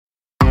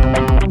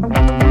Welcome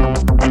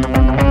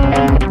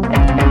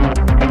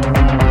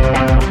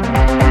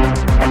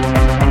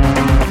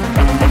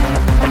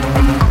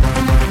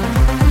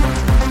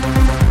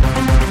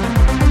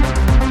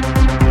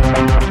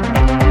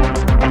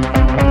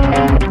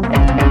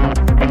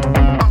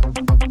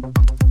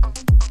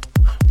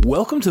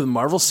to the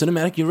Marvel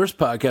Cinematic Universe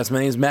podcast. My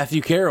name is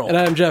Matthew Carroll. And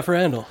I'm Jeff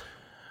Randall.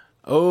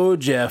 Oh,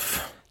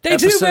 Jeff. Day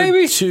 2,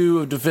 baby! Episode 2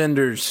 of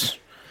Defenders.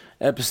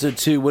 Episode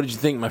 2. What did you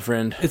think, my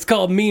friend? It's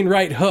called Mean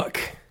Right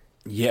Hook.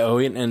 Yeah,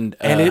 and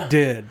it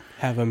did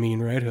have a mean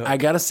right hook. I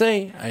gotta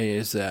say,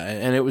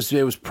 and it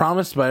was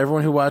promised by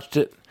everyone who watched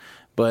it,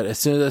 but as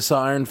soon as I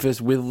saw Iron Fist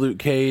with Luke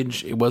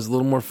Cage, it was a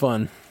little more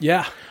fun.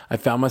 Yeah. I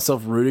found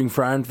myself rooting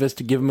for Iron Fist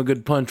to give him a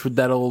good punch with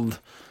that old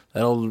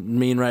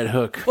mean right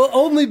hook. Well,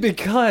 only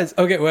because...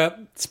 Okay, well,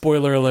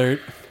 spoiler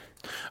alert.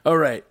 All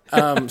right.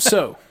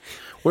 So,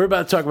 we're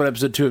about to talk about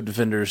episode 2 of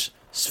Defenders.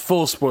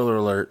 Full spoiler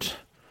alert.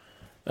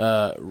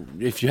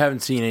 If you haven't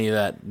seen any of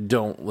that,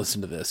 don't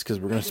listen to this, because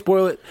we're going to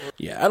spoil it.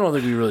 Yeah, I don't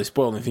think we really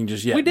spoiled anything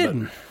just yet. We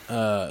didn't.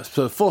 But,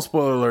 so, full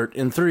spoiler alert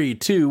in 3,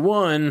 2,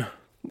 1.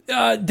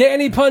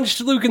 Danny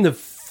punched Luke in the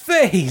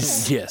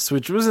face. Yes,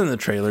 which was in the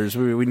trailers.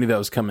 We knew that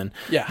was coming.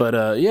 Yeah.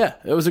 But, yeah,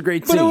 it was a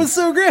great scene. But it was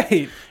so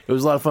great. It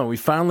was a lot of fun. We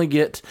finally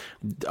get...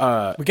 we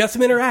got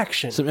some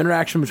interaction. Some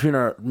interaction between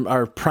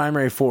our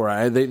primary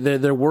four.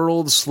 Their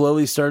worlds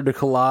slowly started to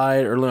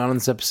collide early on in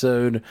this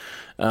episode.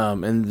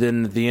 And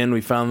then at the end, we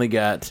finally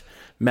got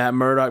Matt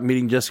Murdock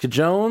meeting Jessica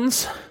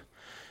Jones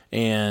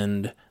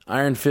and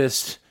Iron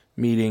Fist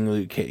meeting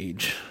Luke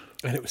Cage.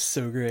 And it was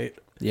so great.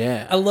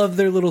 Yeah. I love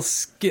their little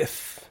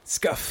scuffle,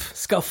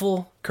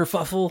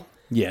 kerfuffle.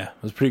 Yeah,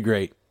 it was pretty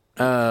great.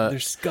 Their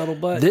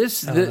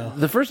scuttlebutt.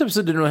 The first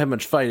episode didn't really have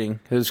much fighting.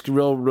 It was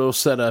real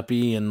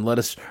set-up-y and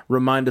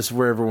remind us of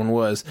where everyone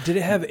was. Did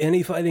it have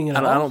any fighting at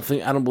all?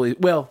 I don't believe.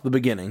 Well, the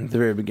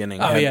very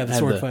beginning. Oh, yeah, the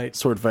sword fight.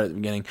 Sword fight at the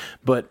beginning.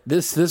 But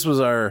this was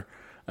our.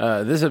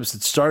 This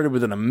episode started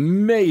with an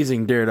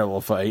amazing Daredevil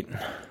fight.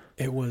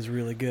 It was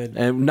really good,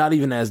 and not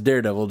even as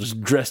Daredevil,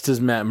 just dressed as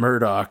Matt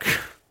Murdock.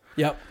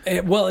 Yep.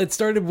 It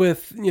started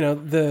with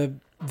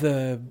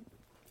the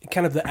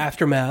kind of the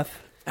aftermath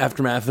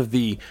of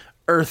the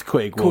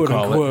earthquake, we'll quote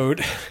call unquote.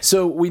 It.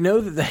 So we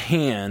know that the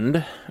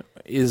Hand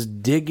is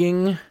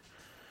digging.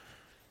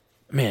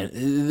 Man,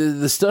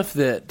 the stuff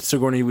that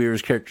Sigourney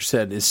Weaver's character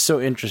said is so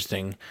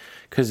interesting,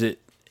 because it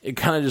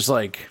kind of just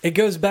like... It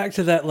goes back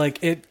to that,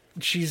 like,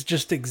 she's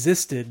just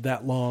existed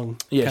that long.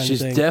 Yeah,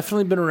 she's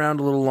definitely been around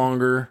a little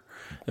longer,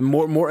 and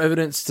more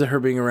evidence to her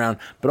being around,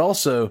 but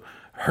also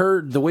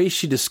the way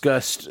she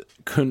discussed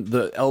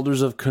the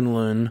Elders of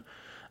Kunlun,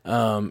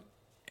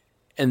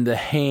 and the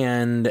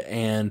Hand,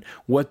 and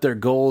what their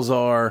goals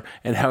are,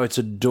 and how it's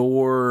a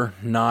door,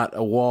 not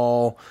a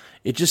wall.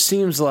 It just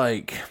seems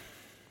like...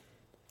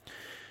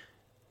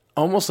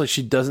 almost like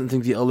she doesn't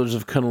think the Elders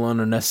of Kunlun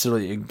are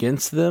necessarily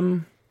against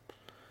them.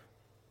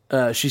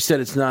 She said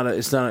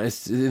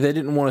they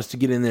didn't want us to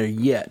get in there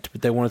yet,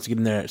 but they want us to get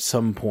in there at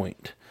some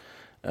point.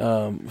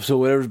 So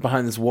whatever's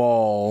behind this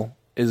wall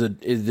is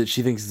that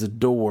she thinks is a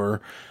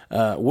door.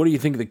 What do you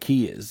think the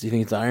key is? Do you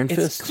think it's Iron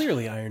Fist? It's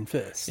clearly Iron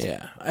Fist.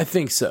 Yeah, I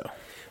think so.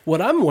 What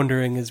I'm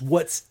wondering is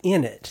what's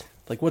in it,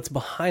 like what's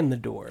behind the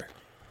door.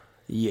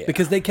 Yeah,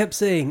 because they kept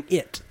saying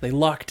it. They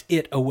locked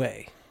it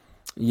away.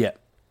 Yeah.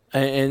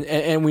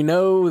 And we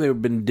know they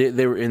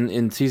were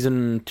in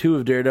season 2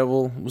 of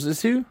Daredevil. Was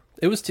this 2?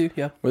 It was 2,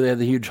 yeah. Where they had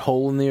the huge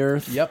hole in the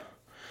earth. Yep.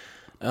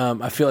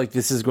 I feel like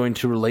this is going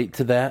to relate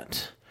to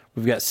that.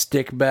 We've got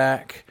Stick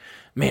back.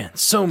 Man,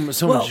 so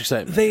much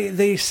excitement.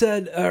 They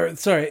said,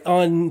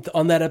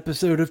 on that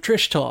episode of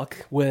Trish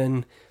Talk,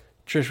 when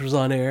Trish was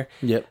on air,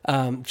 yep.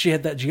 She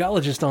had that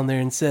geologist on there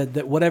and said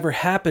that whatever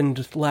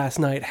happened last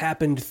night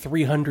happened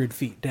 300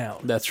 feet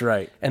down. That's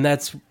right. And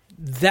that's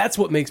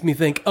what makes me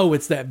think, oh,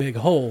 it's that big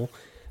hole.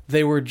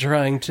 They were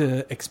trying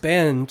to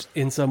expand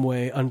in some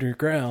way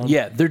underground.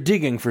 Yeah, they're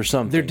digging for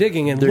something. They're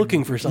digging and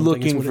looking for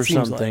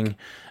something.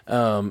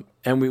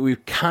 And we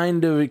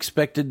kind of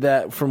expected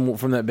that from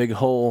that big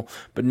hole,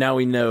 but now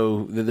we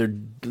know that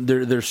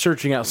they're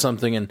searching out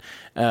something, and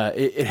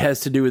it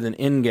has to do with an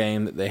end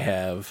game that they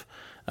have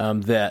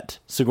that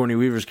Sigourney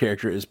Weaver's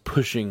character is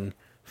pushing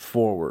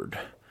forward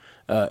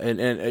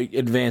and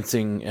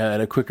advancing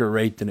at a quicker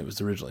rate than it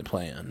was originally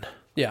planned.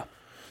 Yeah.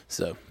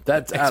 So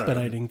that's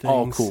expediting things.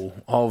 All cool.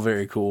 All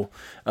very cool.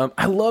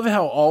 I love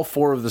how all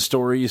 4 of the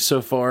stories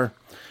so far,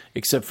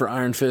 except for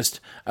Iron Fist,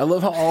 I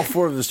love how all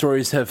 4 of the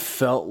stories have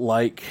felt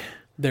like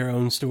their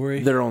own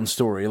story.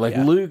 Like,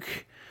 yeah.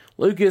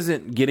 Luke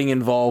isn't getting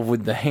involved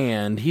with the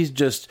Hand. He's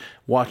just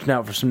watching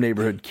out for some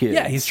neighborhood kids.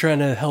 Yeah, he's trying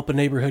to help a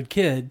neighborhood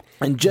kid,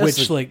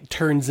 which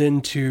turns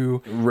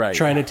into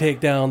trying to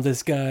take down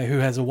this guy who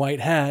has a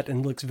white hat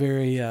and looks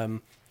very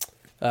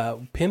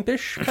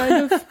pimpish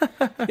kind of.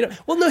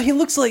 Well, no, he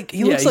looks like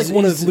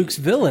one of Luke's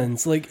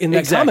villains, like in that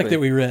Exactly. comic that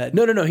we read.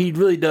 No. He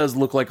really does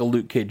look like a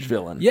Luke Cage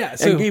villain. Yeah,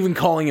 so- and even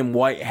calling him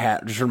White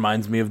Hat just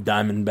reminds me of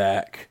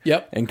Diamondback.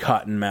 Yep. And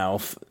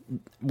Cottonmouth.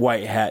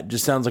 White Hat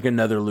just sounds like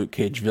another Luke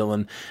Cage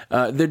villain.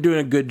 They're doing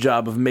a good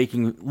job of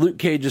making Luke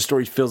Cage's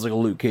story feels like a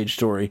Luke Cage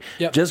story.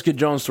 Yep. Jessica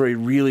Jones' story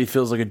really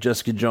feels like a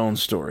Jessica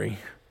Jones story.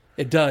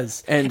 It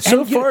does. And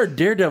so far,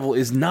 Daredevil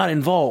is not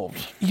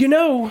involved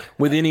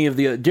with any of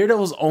the...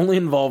 Daredevil's only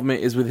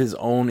involvement is with his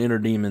own inner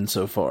demon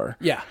so far.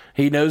 Yeah.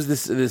 He knows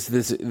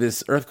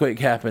this earthquake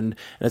happened,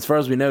 and as far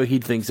as we know, he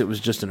thinks it was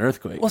just an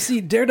earthquake. Well,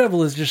 see,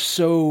 Daredevil is just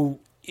so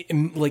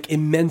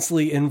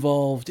immensely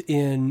involved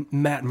in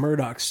Matt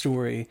Murdock's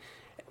story,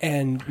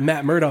 and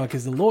Matt Murdock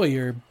is the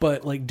lawyer,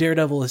 but like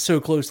Daredevil is so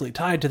closely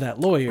tied to that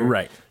lawyer,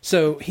 Right.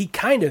 So he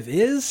kind of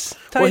is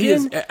tied Well, he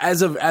in. is,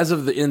 as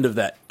of the end of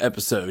that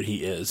episode,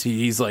 he is.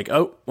 He's like,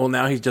 oh, well,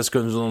 now he's Jessica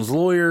Jones'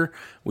 lawyer.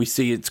 We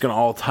see it's going to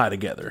all tie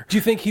together. Do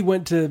you think he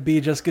went to be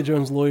Jessica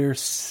Jones' lawyer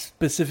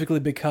specifically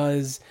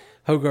because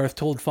Hogarth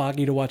told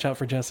Foggy to watch out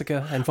for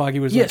Jessica, and Foggy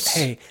was like,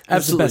 "Hey,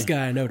 that's the best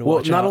guy I know to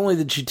watch out." Well, not only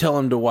did she tell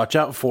him to watch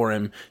out for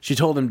him, she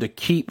told him to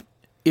keep.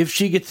 If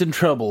she gets in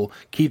trouble,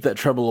 keep that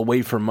trouble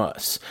away from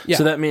us. Yeah.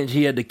 So that meant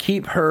he had to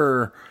keep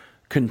her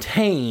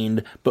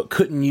contained, but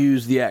couldn't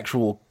use the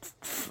actual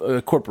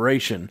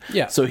corporation.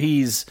 Yeah. So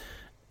he's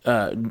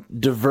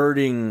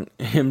diverting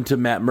him to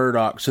Matt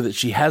Murdock so that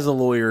she has a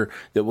lawyer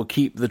that will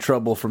keep the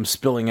trouble from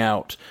spilling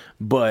out,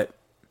 but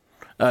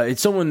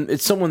it's someone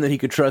that he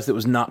could trust that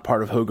was not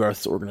part of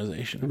Hogarth's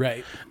organization.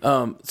 Right.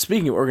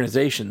 Speaking of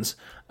organizations,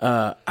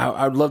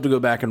 I'd love to go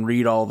back and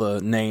read all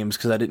the names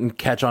because I didn't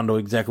catch on to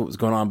exactly what was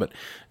going on. But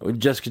with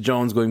Jessica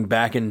Jones going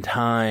back in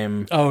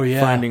time,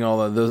 finding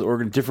all of those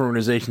different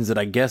organizations that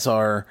I guess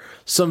are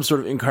some sort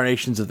of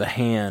incarnations of the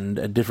Hand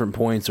at different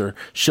points, or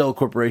shell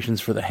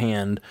corporations for the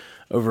Hand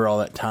over all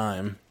that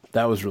time.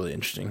 That was really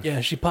interesting.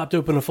 Yeah, she popped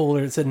open a folder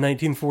that said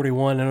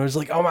 1941, and I was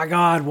like, "Oh my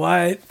god,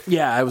 what?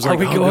 Yeah, I was Are like,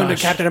 we oh, going gosh.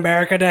 to Captain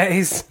America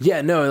days?"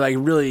 Yeah, no, like I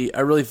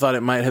really thought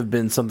it might have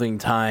been something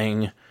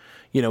tying.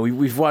 You know,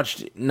 we've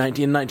watched in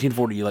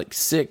 1940, like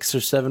 6 or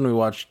 7. We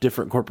watched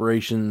different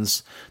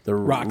corporations, the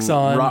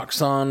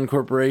Roxxon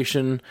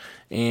Corporation,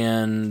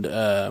 and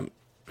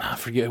I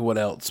forget what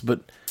else,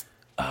 but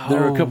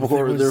there were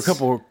a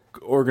couple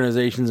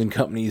organizations and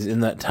companies in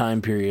that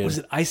time period. Was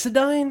it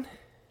Isodyne?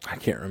 I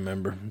can't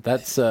remember.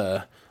 That's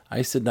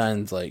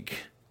Isodyne's like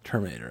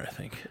Terminator, I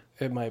think.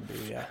 It might be,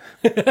 yeah.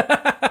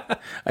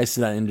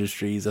 Isodyne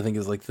Industries, I think,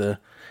 is like the...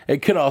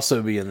 It could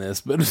also be in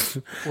this, but...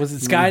 Was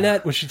it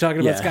Skynet? Was she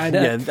talking about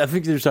Skynet? Yeah, I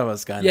think they were talking about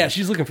Skynet. Yeah,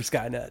 she's looking for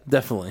Skynet.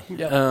 Definitely.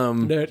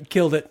 Yeah.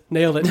 Killed it.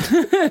 Nailed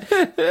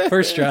it.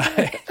 First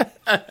try.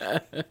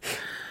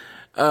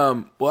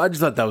 Well, I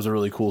just thought that was a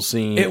really cool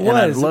scene. It was. And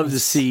I'd love to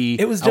see...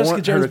 It was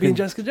Jessica Jones being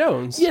Jessica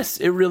Jones. Yes,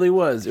 it really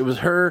was. It was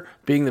her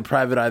being the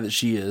private eye that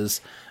she is.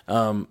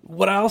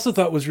 What I also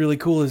thought was really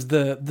cool is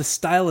the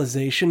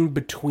stylization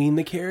between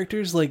the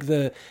characters, like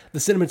the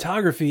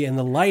cinematography and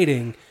the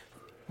lighting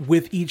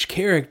with each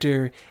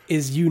character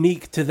is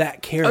unique to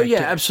that character. Oh, yeah,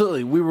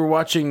 absolutely. We were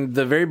watching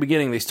the very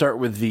beginning. They start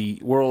with the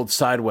world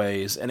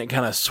sideways, and it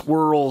kind of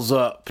swirls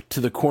up to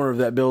the corner of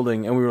that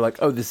building, and we were like,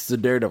 oh, this is a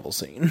Daredevil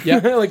scene. Yeah.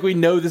 Like, we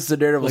know this is a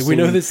Daredevil scene. We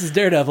know this is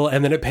Daredevil,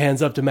 and then it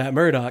pans up to Matt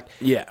Murdock.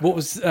 Yeah.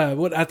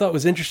 What I thought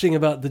was interesting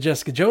about the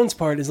Jessica Jones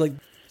part is, like,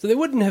 so they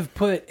wouldn't have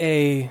put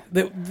they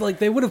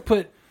would have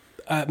put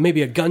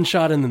maybe a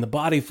gunshot and then the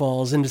body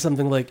falls into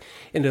something like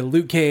into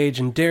Luke Cage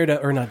and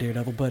Daredevil, or not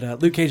Daredevil,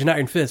 but Luke Cage and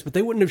Iron Fist. But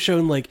they wouldn't have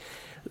shown like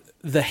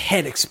the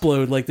head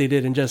explode like they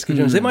did in Jessica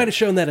Jones. They might have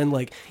shown that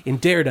in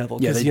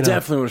Daredevil. Yeah, they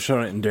definitely would have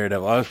shown it in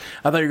Daredevil. I thought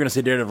you were going to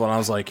say Daredevil, and I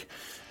was like,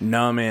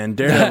 no, man,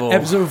 Daredevil.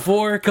 Episode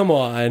 4, come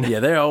on.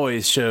 Yeah, they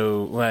always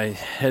show like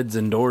heads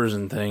and doors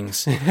and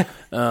things.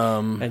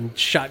 And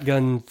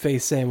shotgun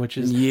face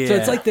sandwiches. Yeah. So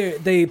it's like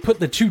they put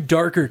the two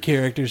darker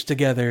characters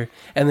together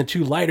and the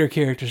two lighter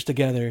characters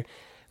together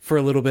for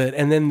a little bit,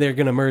 and then they're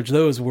going to merge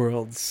those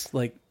worlds.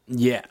 Like,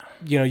 yeah.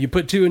 You know, you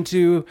put 2 and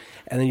 2,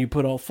 and then you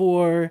put all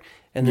 4,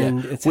 and then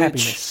it's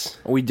happiness.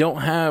 We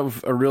don't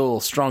have a real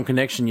strong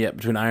connection yet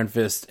between Iron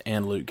Fist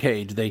and Luke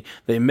Cage. They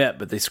met,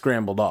 but they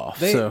scrambled off.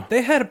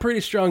 They had a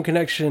pretty strong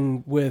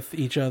connection with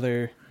each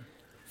other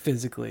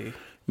physically.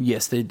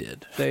 Yes, they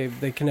did.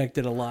 They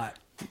connected a lot.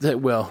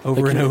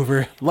 Over and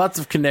over. Lots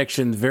of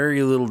connection,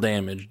 very little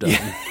damage done.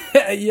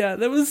 Yeah,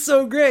 that was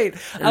so great.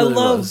 I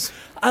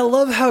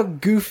love how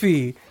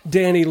goofy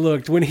Danny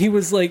looked when he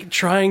was like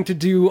trying to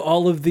do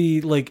all of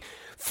the like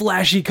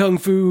flashy kung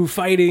fu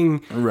fighting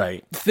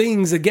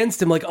things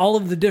against him, like all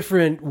of the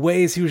different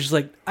ways. He was just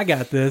like, I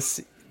got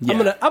this. Yeah.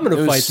 I'm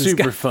gonna fight this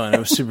guy. It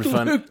was super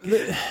fun.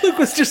 Luke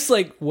was just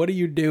like, what are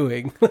you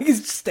doing? Like,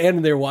 he's just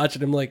standing there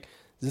watching him like,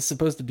 is this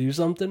supposed to do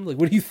something? Like,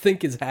 what do you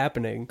think is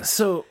happening?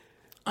 So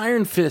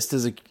Iron Fist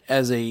as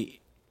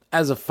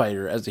a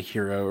fighter, as a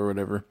hero or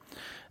whatever,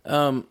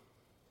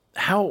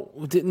 how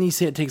didn't he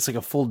say it takes like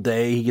a full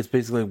day? He gets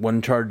basically like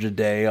one charge a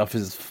day off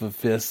his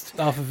fist.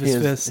 Off of his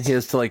fist. He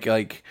has to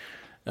like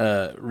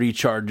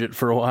recharge it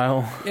for a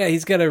while. Yeah,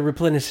 he's got to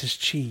replenish his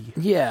chi.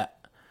 Yeah,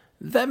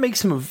 that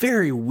makes him a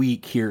very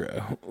weak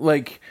hero.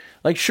 Like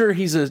sure,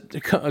 he's a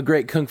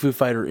great kung fu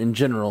fighter in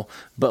general,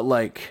 but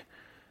like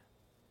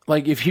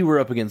if he were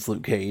up against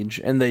Luke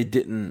Cage and they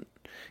didn't,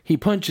 he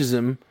punches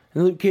him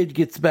and Luke Cage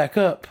gets back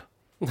up.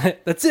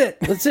 That's it.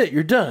 That's it.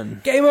 You're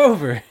done. Game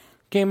over.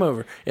 Game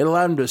over. It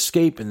allowed him to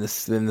escape in this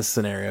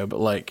scenario, but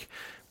like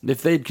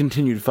if they'd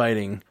continued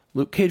fighting,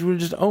 Luke Cage would have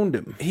just owned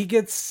him. He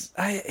gets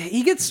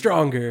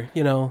stronger.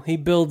 You know, he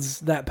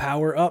builds that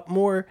power up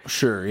more.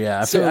 Sure,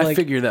 yeah. So, I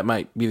figure that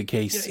might be the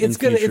case. It's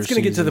gonna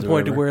get to the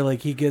point to where like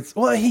he gets.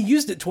 Well, he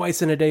used it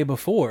twice in a day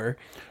before,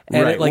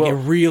 and right. it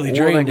really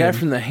drained him. That guy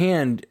from the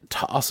hand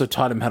also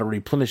taught him how to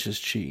replenish his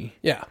chi.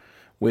 Yeah,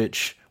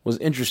 which was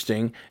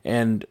interesting,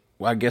 and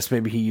I guess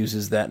maybe he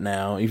uses that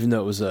now, even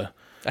though it was a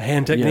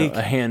hand technique.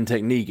 A hand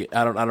technique.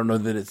 I don't know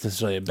that it's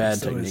necessarily a bad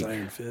technique. So is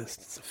Iron Fist.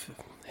 It's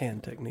a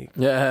hand technique.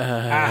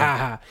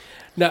 Yeah.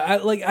 No,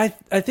 I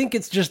think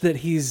it's just that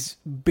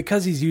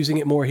because he's using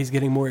it more, he's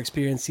getting more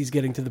experience. He's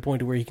getting to the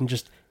point where he can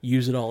just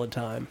use it all the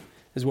time.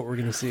 Is what we're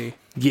going to see.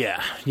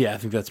 Yeah, I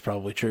think that's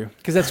probably true.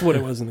 Because that's what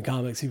it was in the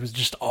comics. He was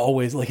just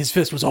always like his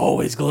fist was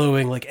always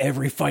glowing. Like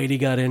every fight he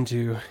got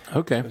into.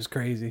 Okay, it was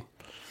crazy.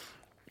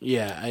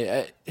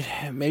 Yeah,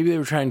 maybe they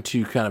were trying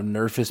to kind of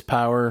nerf his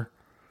power.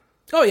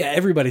 Oh yeah,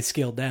 everybody's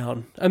scaled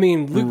down. I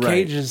mean, Luke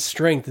Right. Cage's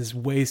strength is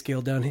way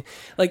scaled down.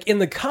 Like in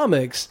the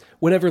comics,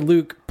 whenever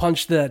Luke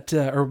punched that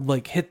or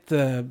like hit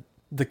the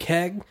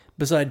keg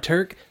beside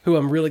Turk, who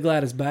I'm really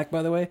glad is back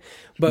by the way,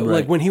 but Right.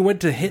 like when he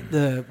went to hit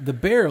the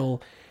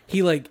barrel,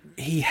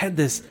 he had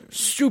this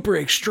super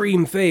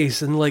extreme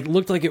face and like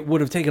looked like it would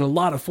have taken a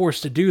lot of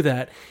force to do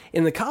that.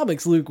 In the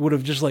comics, Luke would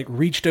have just like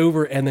reached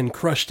over and then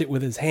crushed it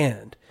with his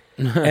hand.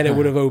 And it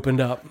would have opened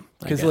up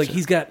because like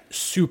he's got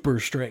super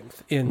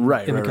strength in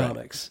the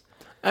comics.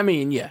 I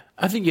mean, yeah,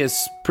 I think he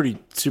has pretty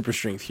super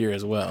strength here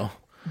as well,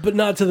 but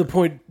not to the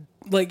point.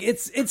 Like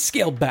it's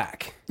scaled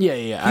back.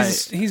 Yeah.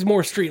 He's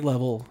more street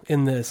level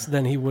in this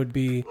than he would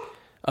be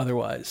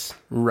otherwise.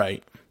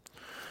 Right.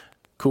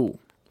 Cool.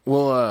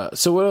 Well,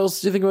 so what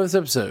else do you think about this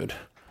episode?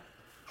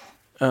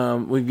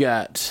 We've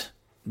got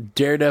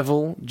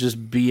Daredevil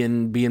just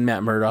being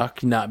Matt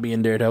Murdock, not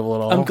being Daredevil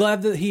at all. I'm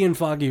glad that he and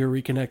Foggy are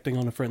reconnecting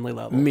on a friendly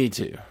level. Me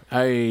too.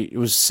 It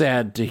was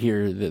sad to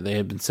hear that they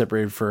had been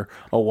separated for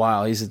a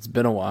while. At least it's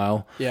been a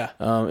while. Yeah.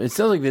 It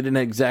sounds like they didn't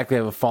exactly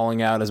have a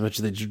falling out as much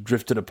as they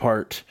drifted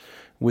apart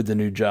with the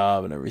new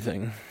job and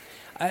everything.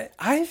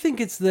 I think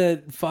it's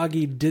that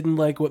Foggy didn't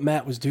like what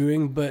Matt was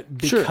doing, but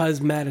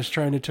because Matt is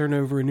trying to turn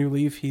over a new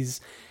leaf,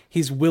 he's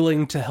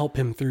willing to help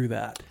him through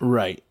that.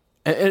 Right.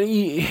 And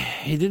he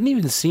didn't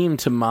even seem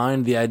to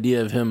mind the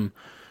idea of him.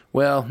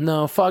 Well,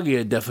 no,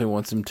 Foggy definitely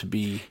wants him to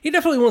be. He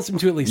definitely wants him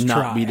to at least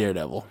not try. be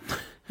Daredevil.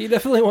 He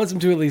definitely wants him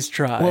to at least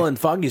try. Well, and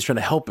Foggy's trying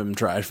to help him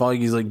try.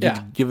 Foggy's like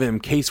giving him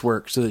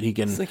casework so that he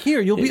can. It's like, here,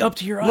 you'll be up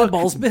to your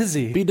eyeballs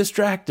busy. Be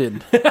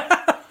distracted. Be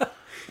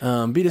distracted.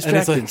 And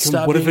it's like,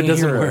 stop what if being it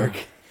doesn't a hero. work?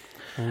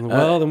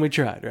 Well, then we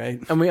tried, right?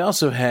 And we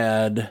also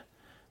had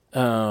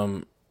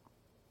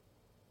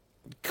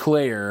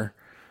Claire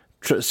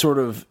sort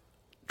of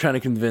trying to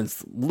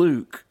convince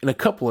Luke in a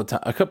couple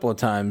of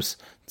times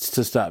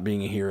to stop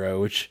being a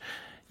hero, which,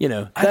 you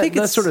know, I think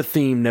that sort of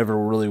theme never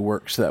really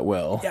works that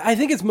well. Yeah, I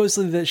think it's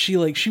mostly that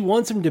she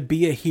wants him to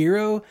be a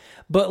hero,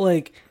 but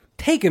like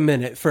take a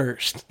minute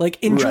first. Like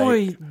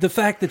enjoy the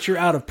fact that you're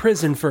out of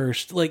prison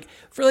first, like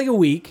for like a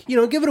week. You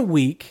know, give it a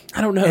week.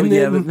 I don't know. And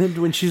yeah, then, but then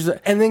when she's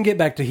and then get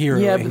back to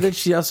heroing. Yeah, but then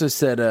she also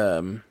said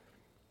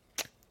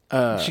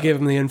she gave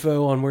him the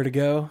info on where to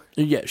go.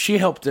 Yeah, she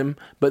helped him,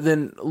 but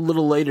then a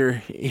little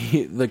later,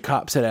 the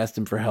cops had asked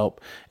him for help,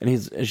 and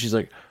she's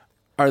like,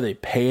 "Are they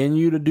paying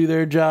you to do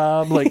their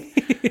job?" Like,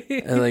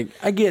 and like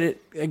I get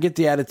it, I get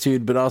the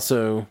attitude, but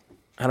also,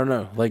 I don't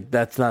know, like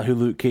that's not who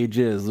Luke Cage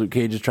is. Luke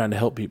Cage is trying to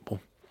help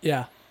people.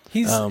 Yeah,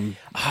 he's God.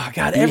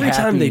 Every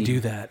time they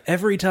do that,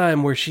 every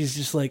time where she's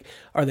just like,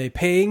 "Are they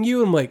paying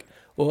you?" I'm like,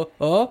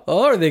 "Oh,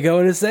 are they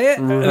going to say it?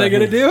 Are they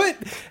going to do it?"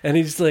 And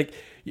he's like.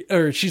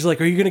 Or she's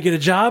like, "Are you going to get a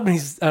job?" And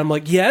I'm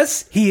like,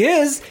 "Yes, he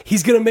is.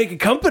 He's going to make a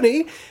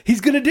company. He's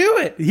going to do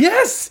it.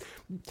 Yes,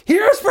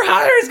 Heroes for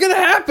Hire is going to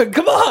happen.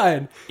 Come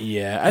on."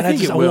 Yeah, I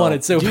think it will. I want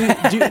it so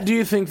bad. Do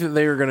you think that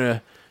they were going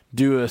to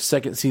do a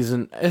second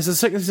season? Has the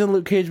second season of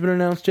Luke Cage been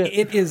announced yet?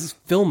 It is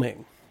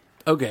filming.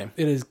 Okay,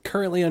 it is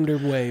currently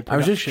underway. Production. I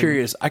was just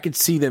curious. I could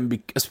see them,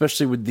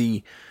 especially with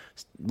the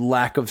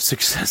lack of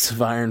success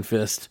of Iron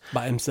Fist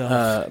by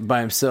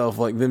himself,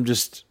 like them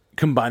just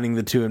combining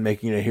the two and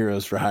making it a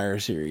Heroes for Hire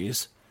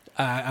series.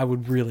 I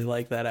would really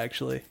like that,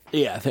 actually.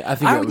 Yeah, I think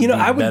that would be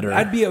better.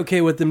 I'd be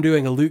okay with them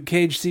doing a Luke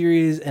Cage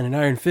series and an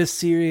Iron Fist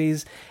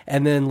series,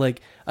 and then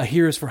like a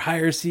Heroes for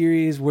Hire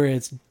series where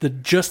it's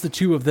just the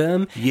two of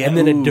them, and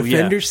then a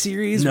Defender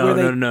series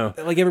where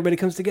like everybody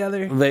comes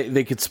together.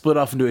 They could split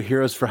off into a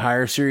Heroes for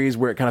Hire series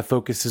where it kind of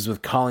focuses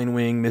with Colleen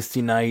Wing,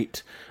 Misty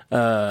Knight,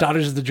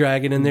 Daughters of the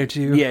Dragon in there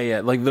too.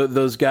 Yeah, like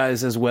those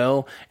guys as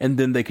well. And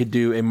then they could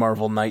do a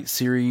Marvel Knight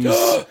series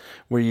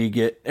where you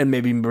get, and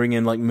maybe bring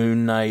in like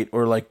Moon Knight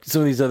or like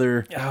some of these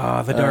other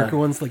the darker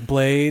ones like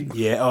Blade.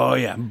 Yeah, oh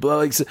yeah,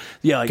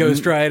 like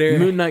Ghost Rider,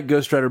 Moon Knight,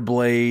 Ghost Rider,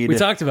 Blade. We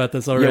talked about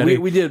this already. Yeah,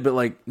 we did, but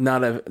like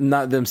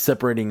not them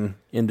separating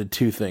into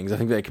two things. I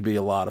think that could be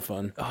a lot of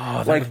fun.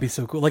 Oh, that would be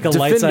so cool. Like a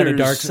light side, a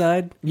dark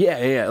side.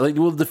 Yeah. Like,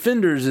 well,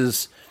 Defenders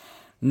is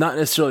not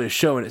necessarily a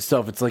show in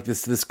itself. It's like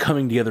this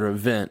coming together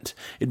event.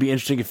 It'd be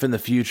interesting if in the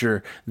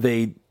future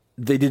they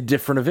did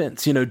different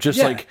events,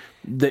 like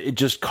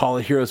just call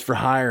it Heroes for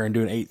Hire and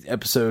do an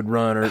 8-episode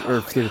run,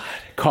 or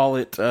call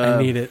it.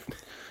 I need it.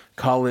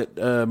 Call it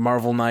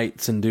Marvel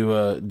Knights and do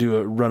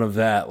a run of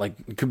that. Like,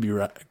 it could be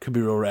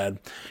real rad.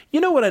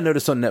 You know what I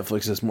noticed on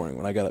Netflix this morning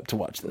when I got up to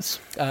watch this?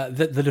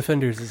 That the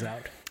Defenders is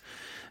out.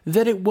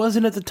 That it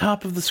wasn't at the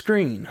top of the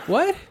screen.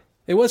 What?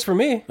 It was for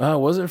me. Oh, it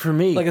wasn't for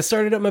me. Like, I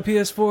started up my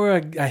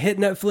PS4, I hit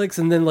Netflix,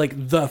 and then,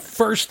 like, the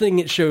first thing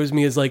it shows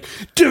me is, like,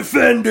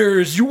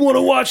 Defenders, you want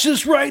to watch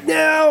this right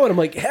now? And I'm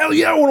like, hell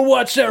yeah, I want to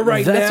watch that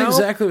right now. That's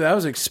exactly what I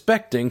was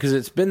expecting, because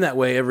it's been that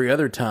way every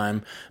other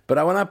time.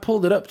 But when I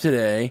pulled it up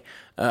today,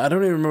 I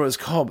don't even remember what it's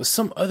called, but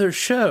some other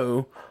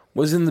show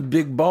was in the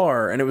big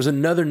bar, and it was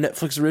another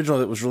Netflix original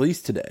that was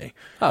released today.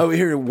 Oh,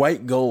 here,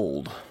 White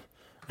Gold.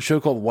 A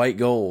show called White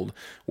Gold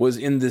was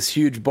in this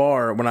huge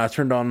bar when I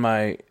turned on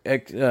my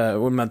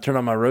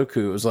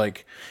Roku. It was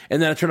like,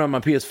 and then I turned on my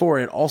PS4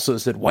 and it also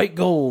said White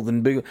Gold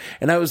and big,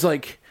 and I was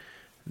like,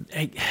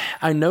 hey,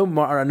 I know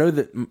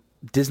that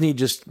Disney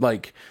just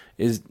like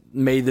is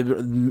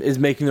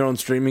making their own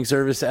streaming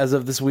service as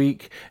of this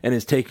week and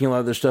is taking a lot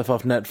of their stuff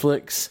off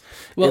Netflix.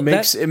 Well,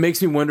 it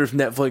makes me wonder if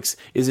Netflix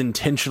is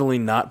intentionally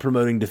not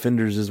promoting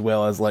Defenders as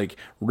well as like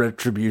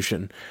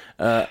Retribution.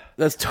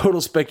 That's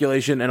total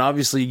speculation, and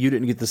obviously you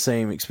didn't get the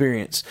same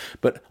experience.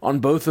 But on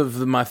both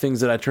of my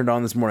things that I turned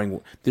on this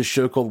morning, this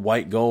show called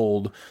White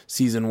Gold,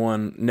 season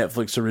 1,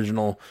 Netflix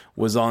original,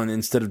 was on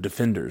instead of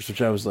Defenders,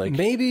 which I was like,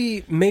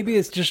 maybe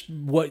it's just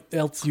what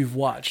else you've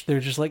watched. They're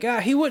just like,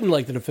 he wouldn't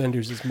like the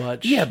Defenders as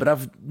much. Yeah, but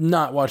I've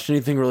not watched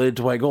anything related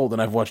to White Gold,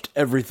 and I've watched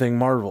everything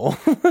Marvel.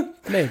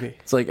 Maybe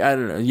it's like, I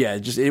don't know. Yeah,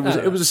 it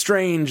was a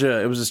strange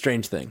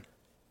thing.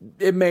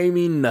 It may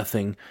mean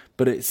nothing,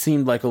 but it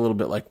seemed like a little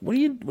bit like, what are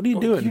you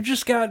doing? You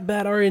just got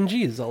bad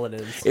RNG is all it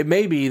is. It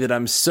may be that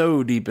I'm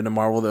so deep into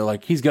Marvel, they're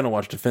like, he's going to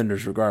watch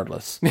Defenders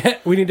regardless.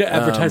 We need to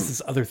advertise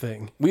this other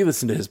thing. We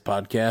listen to his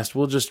podcast.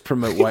 We'll just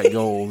promote White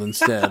Gold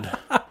instead.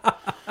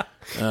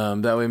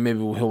 That way maybe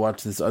he'll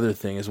watch this other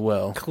thing as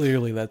well.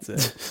 Clearly that's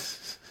it.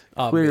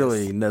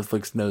 Clearly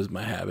Netflix knows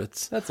my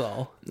habits. That's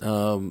all.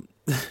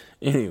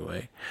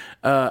 Anyway,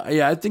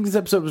 I think this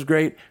episode was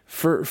great.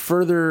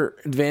 Further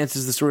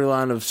advances the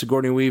storyline of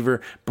Sigourney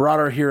Weaver, brought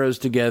our heroes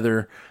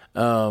together.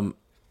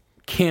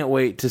 Can't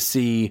wait to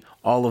see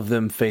all of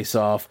them face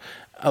off.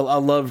 I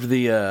loved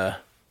the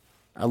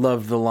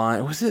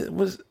line.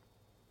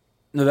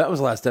 No, that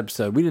was last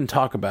episode. We didn't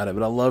talk about it,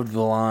 but I loved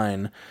the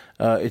line.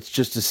 It's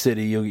just a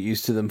city. You'll get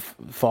used to them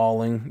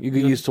falling. You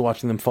get used to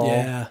watching them fall.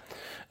 Yeah.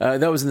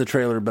 That was in the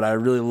trailer, but I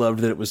really loved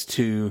that it was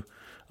to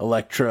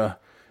Elektra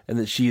and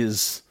that she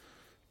is,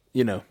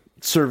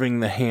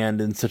 serving the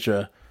hand in such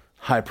a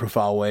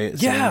high-profile way, it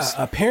seems.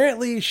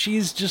 Apparently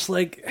she's just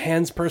like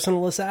Han's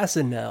personal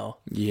assassin now.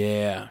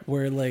 Yeah.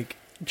 Where, like,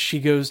 she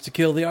goes to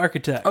kill the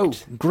architect. Oh,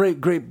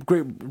 great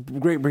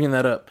bringing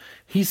that up.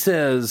 He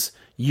says,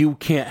 you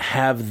can't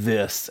have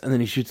this, and then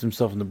he shoots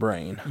himself in the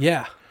brain.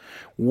 Yeah.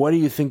 What do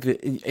you think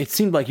that... It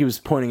seemed like he was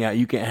pointing out,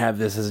 you can't have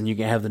this, as in you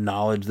can't have the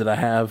knowledge that I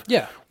have.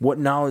 Yeah. What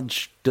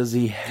knowledge does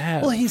he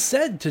have? Well, he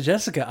said to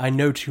Jessica, I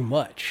know too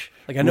much.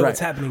 Like, I know what's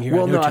happening here.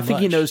 Well, I think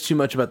he knows too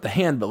much about the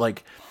hand, but,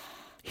 like,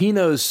 he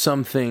knows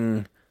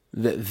something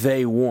that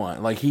they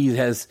want. Like, he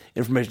has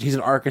information. He's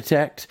an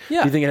architect.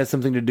 Yeah. Do you think it has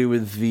something to do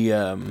with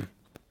the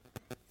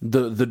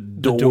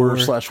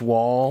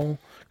door/wall?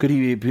 Could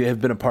he have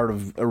been a part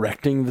of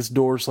erecting this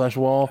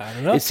door/wall? I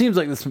don't know. It seems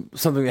like this is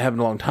something that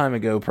happened a long time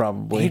ago,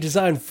 probably. He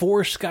designed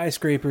 4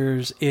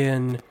 skyscrapers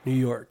in New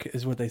York,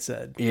 is what they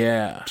said.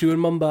 Yeah. 2 in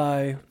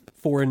Mumbai,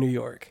 4 in New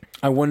York.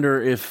 I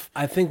wonder if...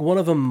 I think one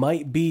of them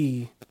might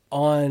be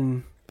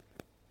on...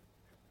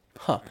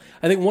 I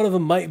think one of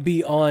them might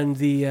be on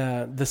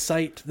the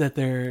site that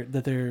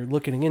they're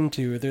looking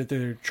into, or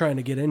they're trying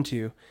to get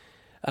into.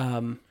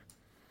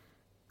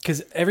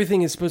 Because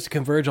everything is supposed to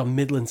converge on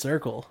Midland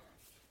Circle.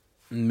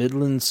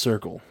 Midland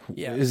Circle.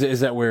 Yeah. Is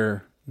that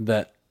where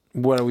that...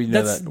 What do we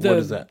know that? What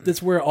is that?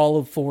 That's where all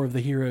of 4 of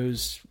the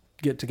heroes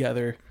get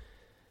together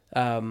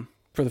for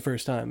the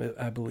first time,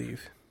 I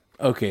believe.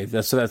 Okay,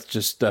 that's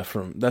just stuff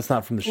from... That's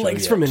not from the show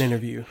It's yet. from an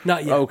interview.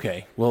 Not yet.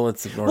 Okay, well,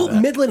 let's ignore that.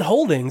 Midland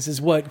Holdings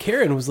is what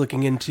Karen was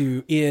looking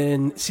into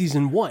in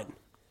season 1.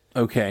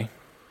 Okay.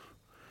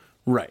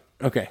 Right,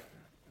 okay.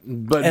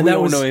 But we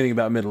don't know anything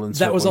about Midland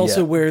Circle That was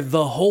also yet. where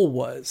The Hole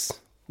was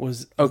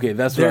okay,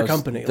 that's their what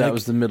company. That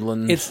was the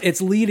Midland...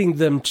 It's leading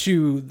them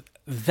to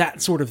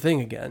that sort of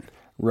thing again.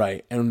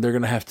 Right, and they're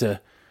going to have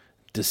to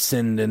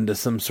descend into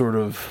some sort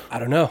of I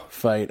don't know.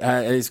 fight.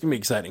 It's gonna be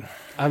exciting.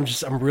 I'm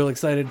real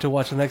excited to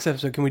watch the next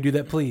episode. Can we do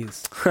that,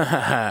 please?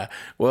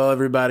 Well,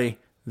 everybody,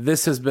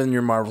 this has been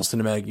your Marvel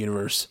Cinematic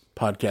Universe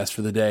podcast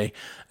for the day.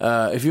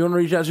 If you want to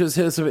reach out to us,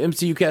 hit us up at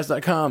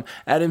mcucast.com,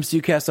 at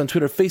mcucast on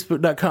Twitter,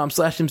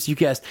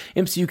 facebook.com/mcucast,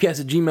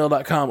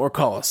 mcucast@gmail.com, or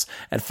call us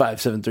at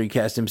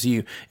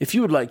 573-CAST-MCU. If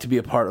you would like to be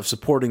a part of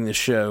supporting this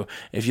show,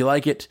 if you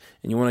like it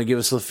and you want to give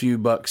us a few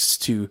bucks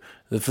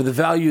for the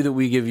value that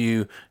we give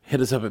you,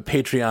 hit us up at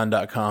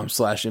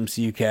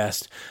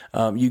patreon.com/mcucast.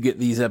 You get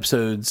these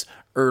episodes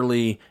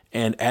early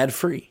and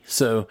ad-free.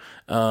 So,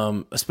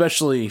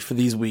 especially for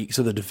these weeks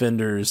of the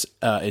Defenders,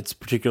 it's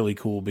particularly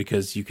cool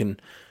because you can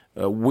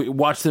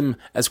watch them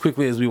as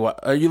quickly as we watch.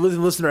 You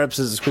listen to our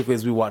episodes as quickly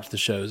as we watch the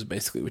shows,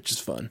 basically, which is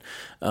fun.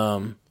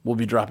 We'll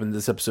be dropping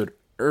this episode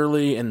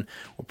early, and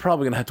we're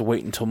probably going to have to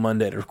wait until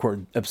Monday to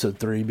record episode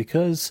 3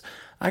 because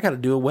I got to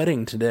do a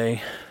wedding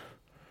today.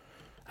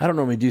 I don't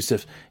normally do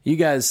stuff. You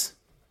guys,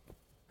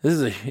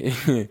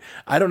 I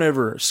don't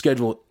ever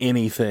schedule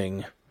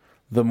anything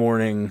the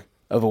morning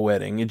of a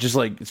wedding. It just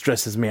it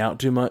stresses me out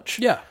too much.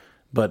 Yeah.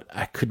 But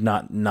I could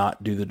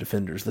not do the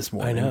Defenders this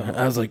morning. I know.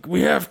 I was like,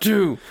 we have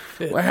to.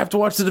 I have to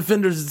watch the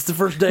Defenders. It's the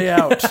first day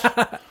out.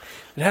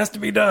 It has to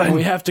be done.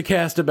 We have to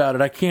cast about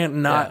it. I can't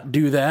not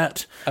do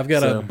that. I've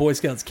got a Boy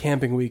Scouts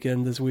camping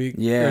weekend this week.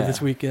 Yeah. Or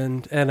this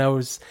weekend. And I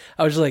was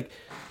like,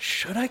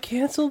 should I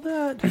cancel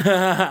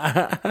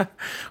that?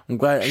 I'm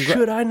glad.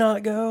 Should I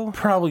not go?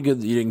 Probably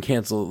good that you didn't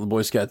cancel the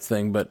Boy Scouts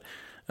thing, but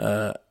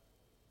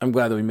I'm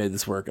glad that we made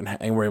this work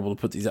and we're able to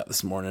put these out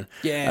this morning.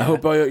 Yeah. I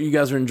hope you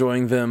guys are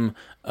enjoying them.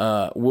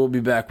 We'll be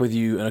back with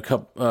you in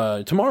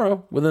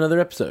tomorrow with another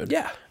episode.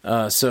 Yeah.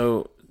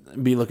 So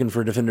be looking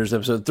for Defenders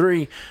episode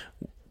 3.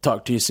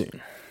 Talk to you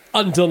soon.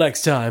 Until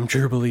next time,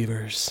 true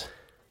believers.